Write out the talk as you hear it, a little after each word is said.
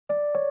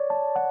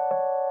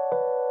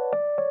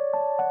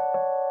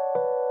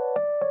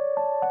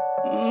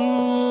किन्ना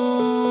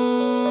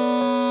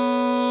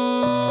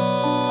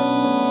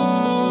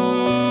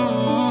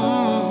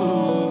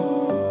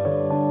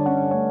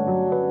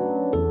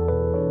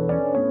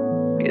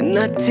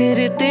चिर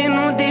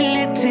तेनू दिल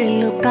च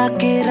लुका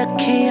के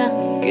रखिया,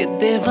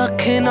 किते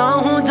वख ना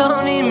हो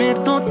जावी मैं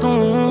तो तू।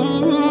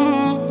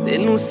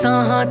 तेनू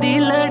साहां दी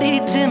लड़ी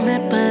च मैं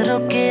परो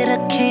के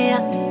रखिया,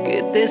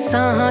 किते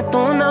साहां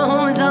तो ना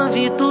हो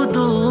जावी तू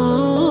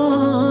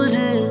दूर।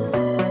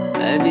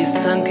 मैं भी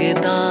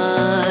संगदा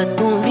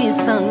तू भी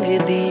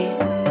संगदी,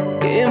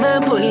 कि मैं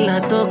भुला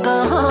तो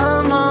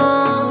कहां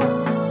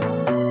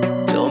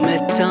जो मैं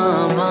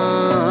चाहवा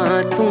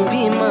तू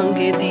भी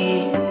मंगदी।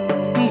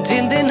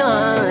 जिंद ना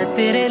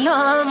तेरे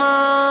लावा,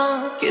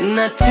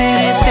 किन्ना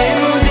चिर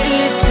तेनू दिल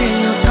च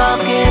लुका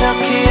के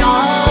रखिया,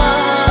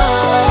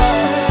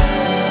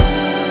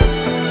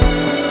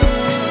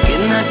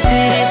 किन्ना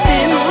चिर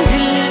तेनू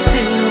दिल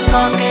च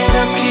लुका के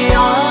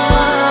रखिया।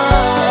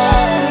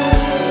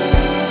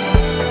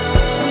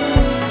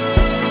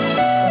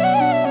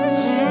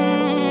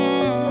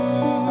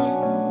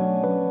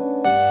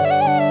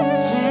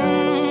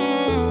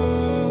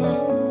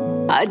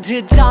 अज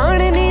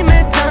जाननी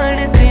मैं जान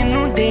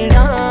तेनू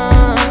देना,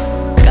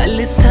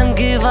 कल संग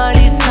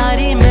वाली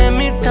सारी मैं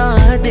मिटा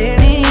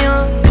देनी आ।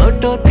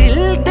 फोटो दिल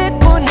दे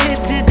कोने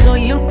च जो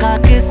लुका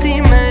के सी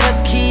मैं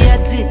रखी,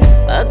 अज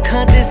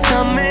अखां दे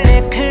सामने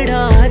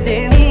खड़ा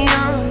देनी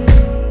आ।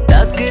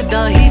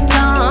 तकदा ही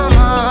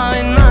चाहवा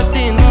इन्ना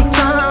तेनू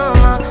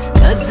चाहवा,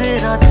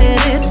 नजरां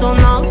तेरे तो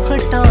ना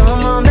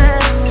हटावा मैं।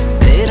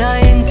 तेरा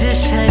इंज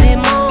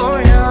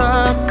शर्माउणा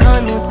अखां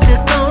नू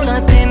चकाउणा,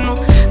 तेनू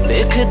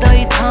देखदा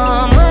ही था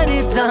मर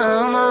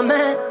जावा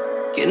मैं।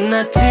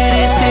 किन्ना चिर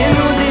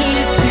तेनू दिल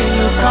च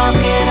लुका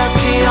के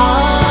रखिया,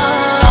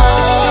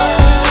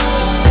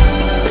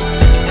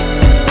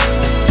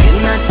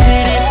 किन्ना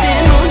चिर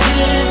तेनू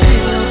दिल च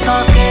लुका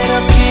के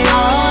रखिया।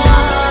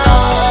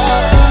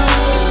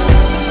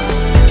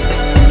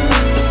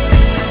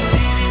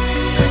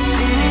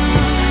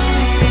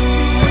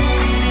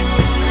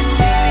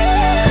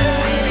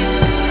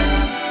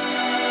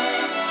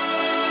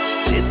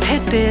 जिथे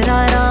तेरा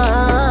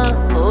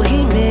राह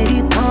ओही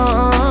मेरी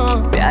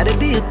थां, प्यार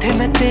दी उत्थे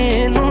मैं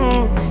तेनू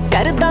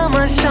करदा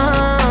मशा।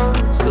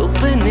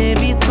 सुपने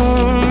भी तू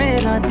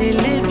मेरा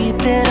दिल भी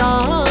तेरा,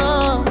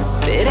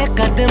 तेरे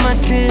कदमां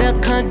च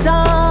रखां जा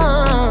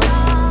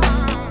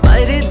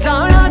मर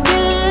जाना।